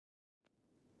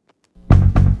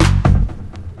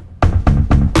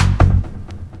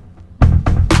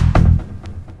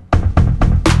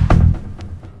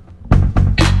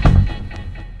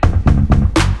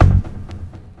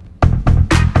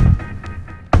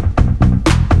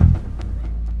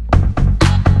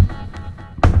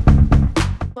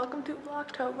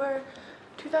October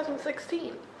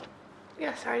 2016.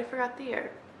 Yes, I already forgot the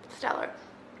year. Stellar.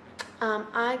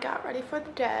 I got ready for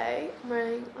the day. I'm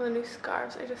wearing one of the new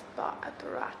scarves I just bought at the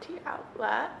Rati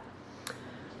outlet.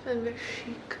 And they're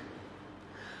chic.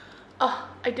 Oh,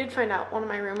 I did find out one of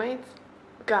my roommates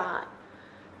got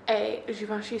a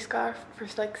Givenchy scarf for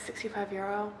like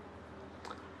 €65.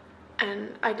 And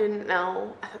I didn't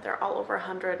know. I thought they're all over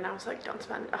 100, and I was like, don't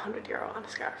spend €100 on a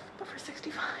scarf. But for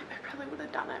 65, I probably would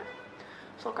have done it.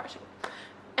 Soul crushing.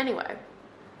 Anyway,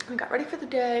 I got ready for the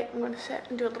day. I'm going to sit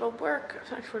and do a little work for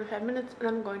the next 45 minutes, and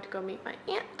I'm going to go meet my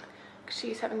aunt because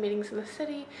she's having meetings in the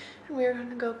city, and we're going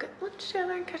to go get lunch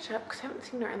together and catch up because I haven't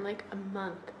seen her in like a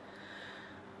month.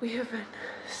 We have been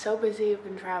so busy, we've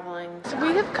been traveling. So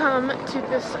we have come to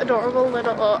this adorable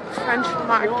little French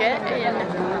market in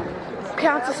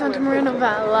Piazza Santa Maria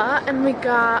Novella, and we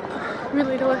got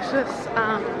really delicious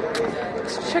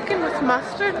chicken with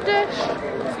mustard dish,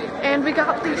 and we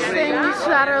got these things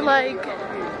that are like,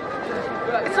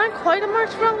 it's not quite a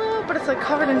marshmallow, but it's like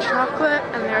covered in chocolate,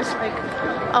 and there's like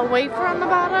a wafer on the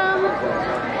bottom.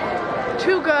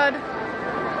 Too good.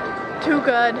 Too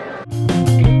good.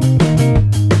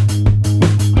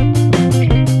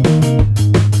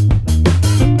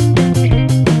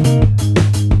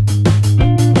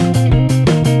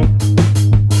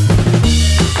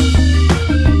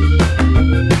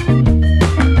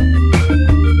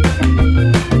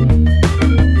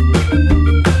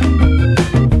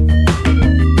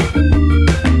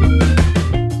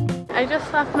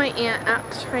 My aunt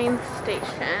at the train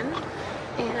station,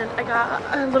 and I got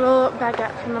a little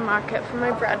baguette from the market for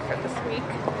my bread for this week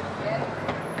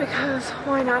because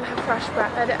why not have fresh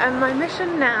bread? And my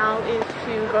mission now is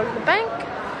to go to the bank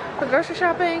for grocery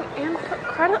shopping and put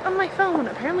credit on my phone.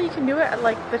 Apparently you can do it at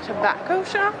like the tobacco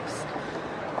shops,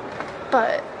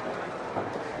 but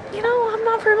you know, I'm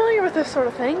not familiar with this sort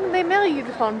of thing. They mail you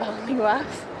the phone bill in the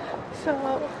US,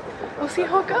 so we'll see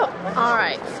how it goes.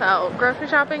 Alright, so grocery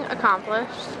shopping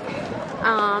accomplished.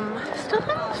 Still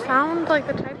haven't found like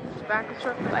the type of tobacco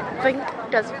store that I think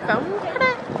does phone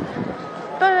credit,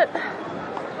 but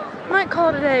might call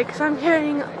it a day because I'm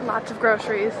carrying lots of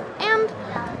groceries and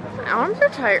my arms are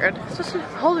tired. Especially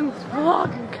holding this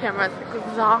vlogging camera is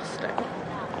exhausting.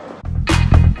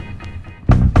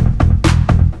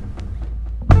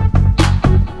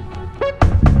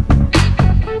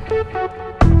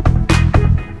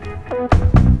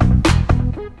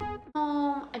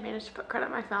 I managed to put credit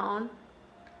on my phone.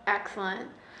 Excellent.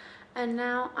 And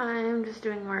now I'm just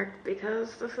doing work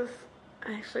because this is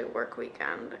actually work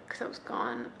weekend because I was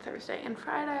gone Thursday and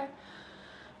Friday,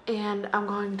 and I'm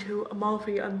going to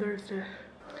Amalfi on Thursday.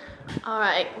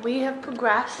 Alright, we have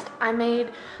progressed. I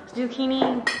made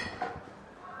zucchini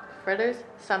fritters,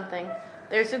 something.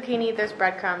 There's zucchini, there's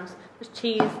breadcrumbs, there's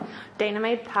cheese. Dana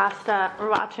made pasta. We're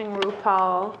watching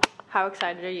RuPaul. How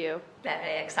excited are you?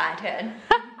 Very excited.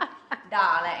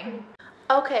 Darling.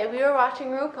 Okay, we were watching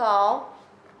RuPaul,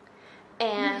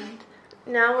 and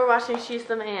now we're watching She's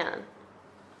the Man.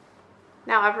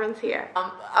 Now everyone's here.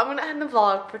 I'm gonna end the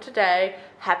vlog for today.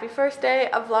 Happy first day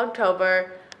of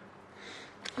Vlogtober.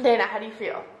 Dana, how do you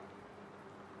feel?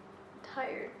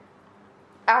 Tired.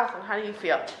 Allison, how do you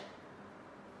feel?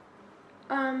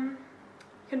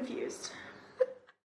 Confused.